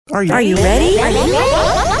Are you ready?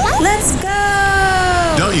 Let's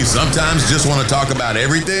go! Don't you sometimes just want to talk about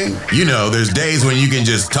everything? You know, there's days when you can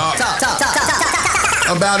just talk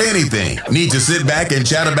about anything. Need to sit back and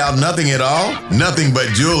chat about nothing at all? Nothing But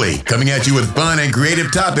Julie, coming at you with fun and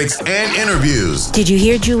creative topics and interviews. Did you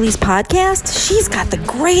hear Julie's podcast? She's got the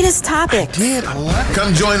greatest topic.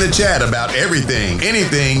 Come join the chat about everything,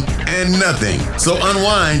 anything, and nothing. So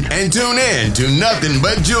unwind and tune in to Nothing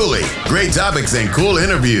But Julie. Great topics and cool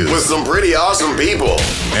interviews with some pretty awesome people.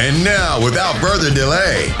 And now, without further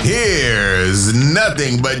delay, here's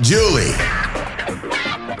Nothing But Julie.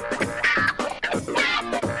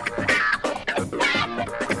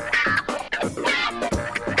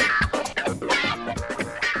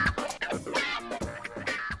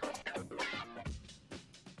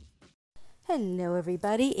 Hello,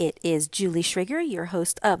 everybody. It is Julie Schrager, your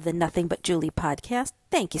host of the Nothing But Julie podcast.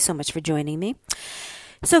 Thank you so much for joining me.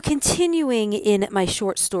 So continuing in my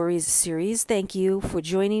short stories series, thank you for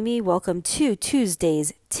joining me. Welcome to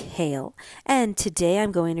Tuesday's Tale. And today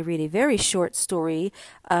I'm going to read a very short story,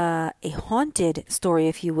 a haunted story,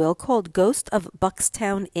 if you will, called Ghost of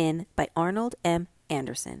Buckstown Inn by Arnold M.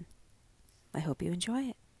 Anderson. I hope you enjoy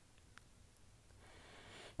it.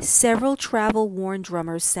 Several travel-worn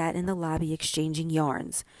drummers sat in the lobby exchanging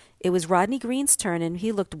yarns. It was Rodney Green's turn, and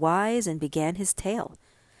he looked wise and began his tale.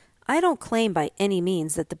 I don't claim by any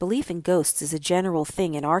means that the belief in ghosts is a general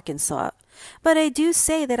thing in Arkansas, but I do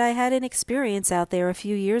say that I had an experience out there a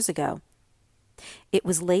few years ago. It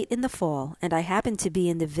was late in the fall, and I happened to be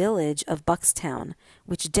in the village of Buckstown,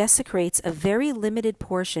 which desecrates a very limited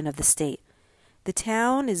portion of the state. The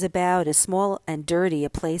town is about as small and dirty a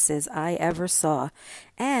place as I ever saw,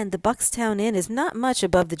 and the Buckstown Inn is not much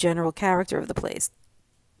above the general character of the place.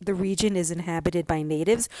 The region is inhabited by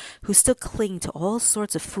natives who still cling to all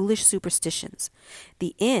sorts of foolish superstitions.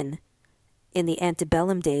 The inn, in the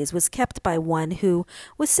antebellum days, was kept by one who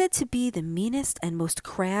was said to be the meanest and most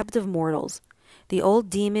crabbed of mortals. The old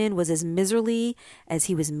demon was as miserly as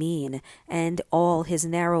he was mean, and all his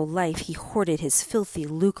narrow life he hoarded his filthy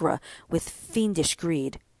lucre with fiendish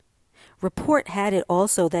greed. Report had it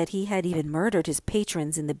also that he had even murdered his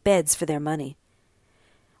patrons in the beds for their money.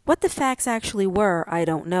 What the facts actually were, I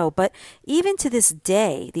don't know, but even to this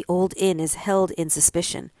day the old inn is held in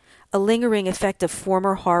suspicion. A lingering effect of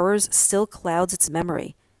former horrors still clouds its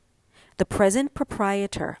memory. The present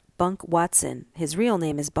proprietor, Bunk Watson, his real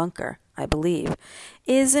name is Bunker, I believe,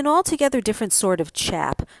 is an altogether different sort of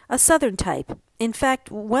chap, a southern type. In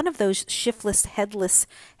fact, one of those shiftless, headless,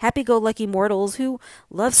 happy-go-lucky mortals who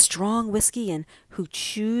love strong whiskey and who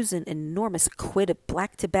chews an enormous quid of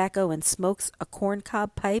black tobacco and smokes a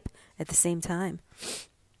corncob pipe at the same time.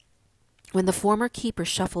 When the former keeper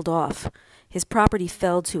shuffled off, his property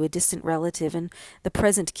fell to a distant relative, and the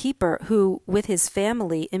present keeper, who, with his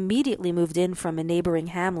family, immediately moved in from a neighboring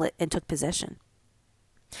hamlet and took possession.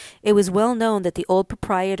 It was well known that the old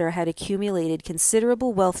proprietor had accumulated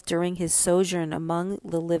considerable wealth during his sojourn among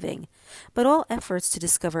the living, but all efforts to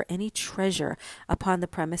discover any treasure upon the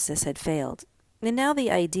premises had failed, and now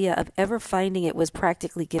the idea of ever finding it was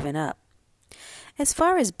practically given up. As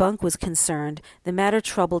far as Bunk was concerned, the matter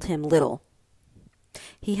troubled him little.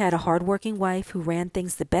 He had a hard-working wife who ran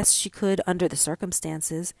things the best she could under the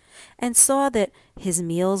circumstances, and saw that his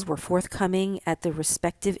meals were forthcoming at the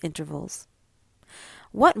respective intervals.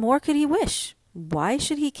 What more could he wish? Why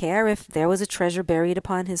should he care if there was a treasure buried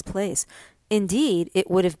upon his place? Indeed,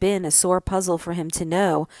 it would have been a sore puzzle for him to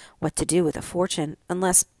know what to do with a fortune,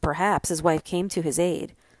 unless perhaps his wife came to his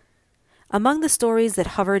aid. Among the stories that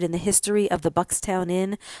hovered in the history of the Buckstown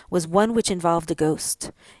Inn was one which involved a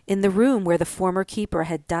ghost. In the room where the former keeper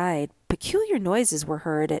had died, peculiar noises were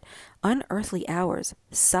heard at unearthly hours,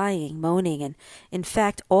 sighing, moaning, and, in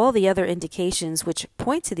fact, all the other indications which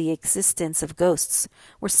point to the existence of ghosts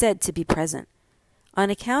were said to be present. On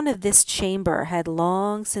account of this, chamber had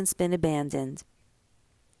long since been abandoned.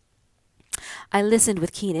 I listened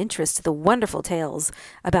with keen interest to the wonderful tales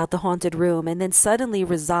about the haunted room, and then suddenly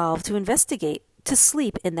resolved to investigate, to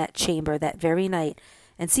sleep in that chamber that very night,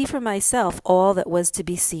 and see for myself all that was to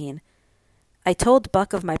be seen. I told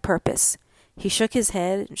Buck of my purpose. He shook his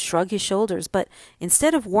head and shrugged his shoulders, but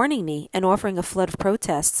instead of warning me and offering a flood of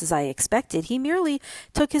protests as I expected, he merely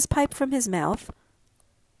took his pipe from his mouth,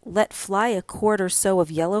 let fly a quart or so of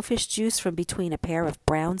yellowfish juice from between a pair of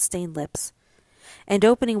brown-stained lips, and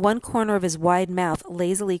opening one corner of his wide mouth,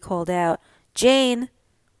 lazily called out, "Jane!"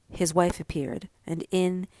 His wife appeared, and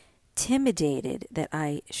intimidated that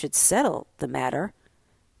I should settle the matter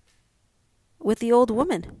with the old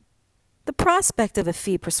woman. The prospect of a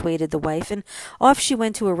fee persuaded the wife, and off she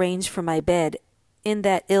went to arrange for my bed in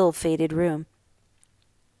that ill-fated room.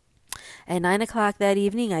 At 9 o'clock that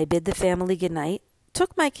evening, I bid the family good night,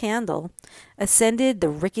 took my candle, ascended the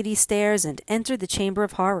rickety stairs, and entered the Chamber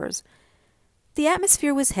of Horrors. The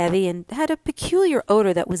atmosphere was heavy and had a peculiar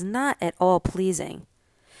odor that was not at all pleasing.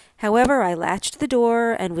 However, I latched the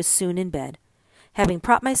door and was soon in bed. Having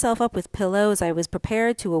propped myself up with pillows, I was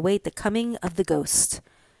prepared to await the coming of the ghost.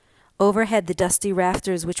 Overhead, the dusty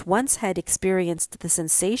rafters, which once had experienced the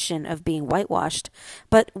sensation of being whitewashed,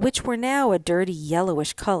 but which were now a dirty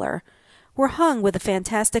yellowish color, were hung with a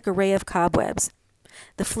fantastic array of cobwebs.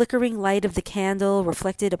 The flickering light of the candle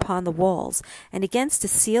reflected upon the walls and against a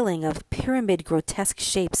ceiling of pyramid grotesque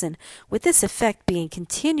shapes, and with this effect being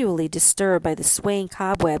continually disturbed by the swaying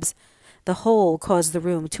cobwebs, the whole caused the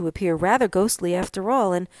room to appear rather ghostly after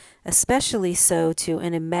all, and especially so to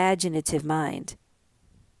an imaginative mind.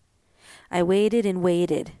 I waited and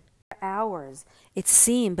waited. For hours, it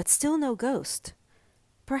seemed, but still no ghost.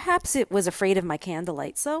 Perhaps it was afraid of my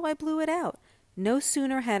candlelight, so I blew it out. No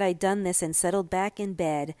sooner had I done this and settled back in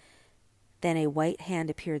bed than a white hand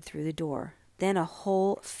appeared through the door. Then a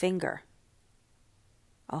whole finger.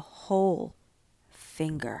 A whole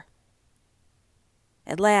finger.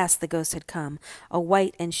 At last the ghost had come, a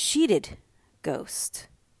white and sheeted ghost.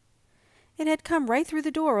 It had come right through the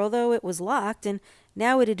door, although it was locked, and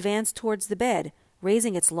now it advanced towards the bed,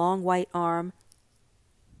 raising its long white arm.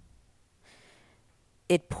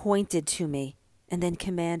 It pointed to me, and then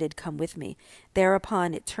commanded, "Come with me."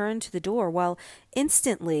 Thereupon it turned to the door, while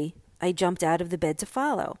instantly I jumped out of the bed to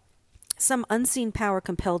follow. Some unseen power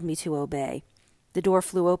compelled me to obey. The door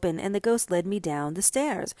flew open, and the ghost led me down the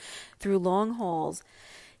stairs, through long halls,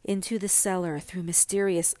 into the cellar, through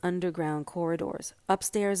mysterious underground corridors,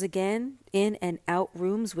 upstairs again, in and out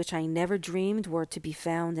rooms which I never dreamed were to be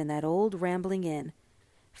found in that old rambling inn.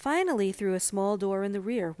 Finally, through a small door in the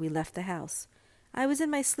rear, we left the house. I was in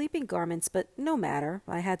my sleeping garments, but no matter,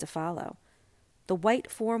 I had to follow. The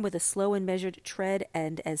white form, with a slow and measured tread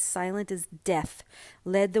and as silent as death,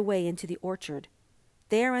 led the way into the orchard.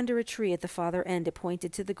 There, under a tree at the farther end, it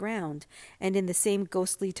pointed to the ground, and in the same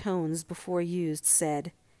ghostly tones before used,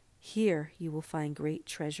 said, "Here you will find great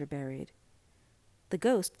treasure buried." The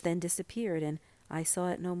ghost then disappeared, and I saw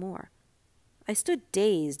it no more. I stood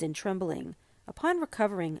dazed and trembling. Upon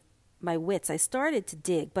recovering my wits, I started to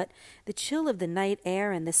dig, but the chill of the night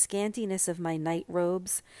air and the scantiness of my night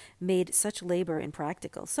robes made such labor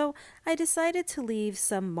impractical. So I decided to leave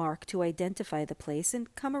some mark to identify the place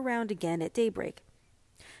and come around again at daybreak.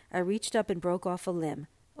 I reached up and broke off a limb.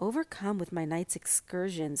 Overcome with my night's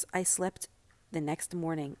excursions, I slept the next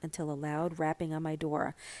morning until a loud rapping on my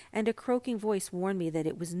door and a croaking voice warned me that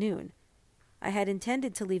it was noon. I had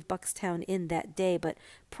intended to leave Buckstown Inn that day, but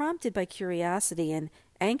prompted by curiosity and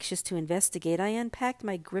anxious to investigate, I unpacked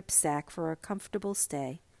my gripsack for a comfortable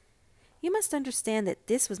stay. You must understand that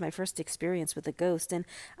this was my first experience with a ghost, and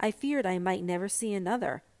I feared I might never see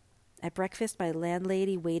another. At breakfast, my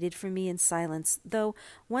landlady waited for me in silence, though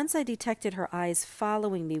once I detected her eyes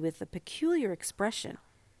following me with a peculiar expression.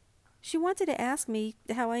 She wanted to ask me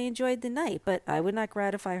how I enjoyed the night, but I would not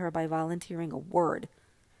gratify her by volunteering a word.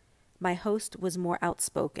 My host was more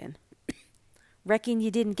outspoken. "Reckon you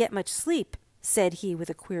didn't get much sleep," said he with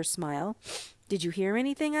a queer smile. "Did you hear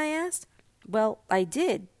anything?" I asked. "Well, I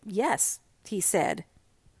did, yes," he said.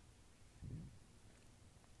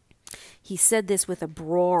 He said this with a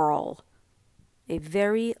brawl, a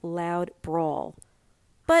very loud brawl.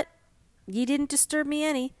 "But ye didn't disturb me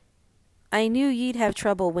any. I knew ye'd have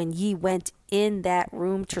trouble when ye went in that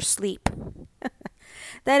room ter sleep."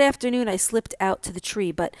 That afternoon I slipped out to the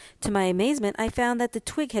tree, but to my amazement I found that the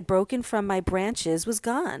twig had broken from my branches was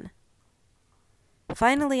gone.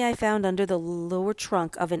 Finally I found under the lower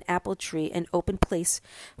trunk of an apple tree an open place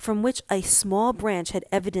from which a small branch had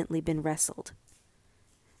evidently been wrestled.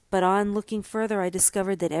 But on looking further I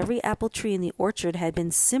discovered that every apple tree in the orchard had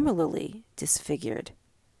been similarly disfigured.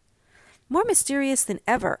 "More mysterious than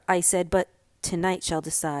ever," I said, "but tonight shall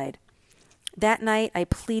decide." That night I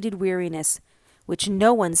pleaded weariness, which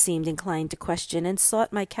no one seemed inclined to question, and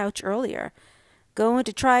sought my couch earlier. "Going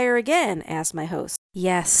to try her again?" asked my host.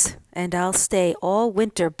 "Yes, and I'll stay all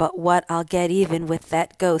winter but what I'll get even with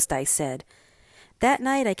that ghost," I said. That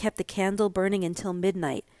night I kept the candle burning until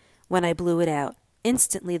midnight, when I blew it out.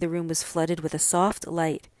 Instantly the room was flooded with a soft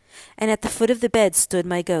light, and at the foot of the bed stood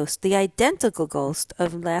my ghost, the identical ghost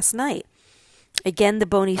of last night. Again the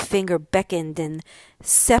bony finger beckoned, and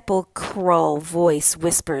sepulchral voice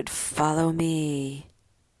whispered, "Follow me."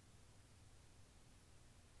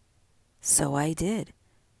 So I did.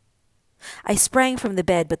 I sprang from the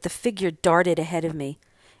bed, but the figure darted ahead of me.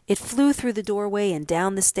 It flew through the doorway and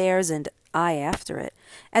down the stairs, and I after it.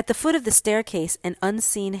 At the foot of the staircase, an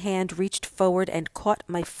unseen hand reached forward and caught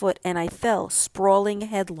my foot, and I fell, sprawling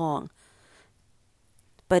headlong.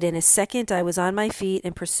 But in a second I was on my feet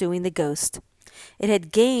and pursuing the ghost. It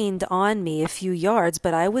had gained on me a few yards,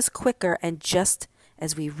 but I was quicker, and just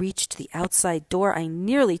as we reached the outside door, I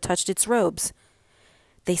nearly touched its robes.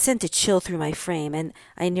 They sent a chill through my frame, and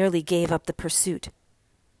I nearly gave up the pursuit.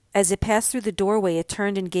 As it passed through the doorway, it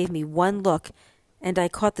turned and gave me one look, and I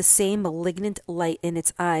caught the same malignant light in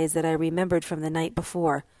its eyes that I remembered from the night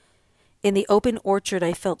before. In the open orchard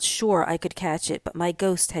I felt sure I could catch it, but my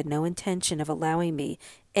ghost had no intention of allowing me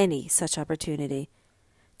any such opportunity.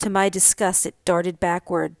 To my disgust, it darted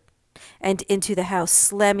backward and into the house,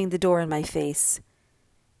 slamming the door in my face.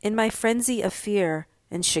 In my frenzy of fear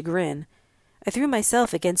and chagrin, I threw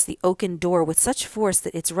myself against the oaken door with such force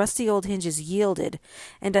that its rusty old hinges yielded,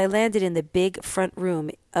 and I landed in the big front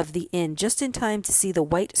room of the inn just in time to see the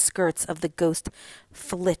white skirts of the ghost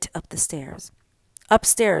flit up the stairs.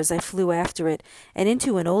 Upstairs I flew after it, and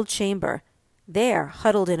into an old chamber. There,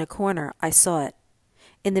 huddled in a corner, I saw it.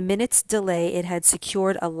 In the minute's delay it had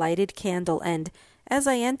secured a lighted candle, and, as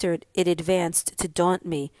I entered, it advanced to daunt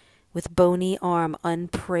me, with bony arm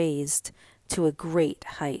unpraised, to a great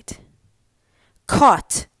height.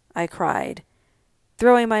 "Caught!" I cried,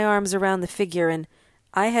 throwing my arms around the figure, and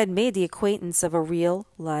I had made the acquaintance of a real,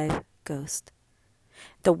 live ghost.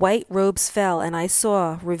 The white robes fell, and I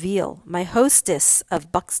saw reveal my hostess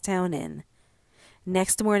of Buckstown Inn.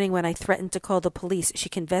 Next morning, when I threatened to call the police, she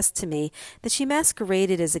confessed to me that she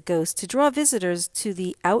masqueraded as a ghost to draw visitors to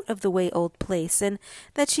the out-of-the-way old place, and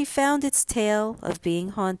that she found its tale of being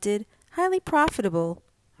haunted highly profitable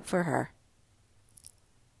for her.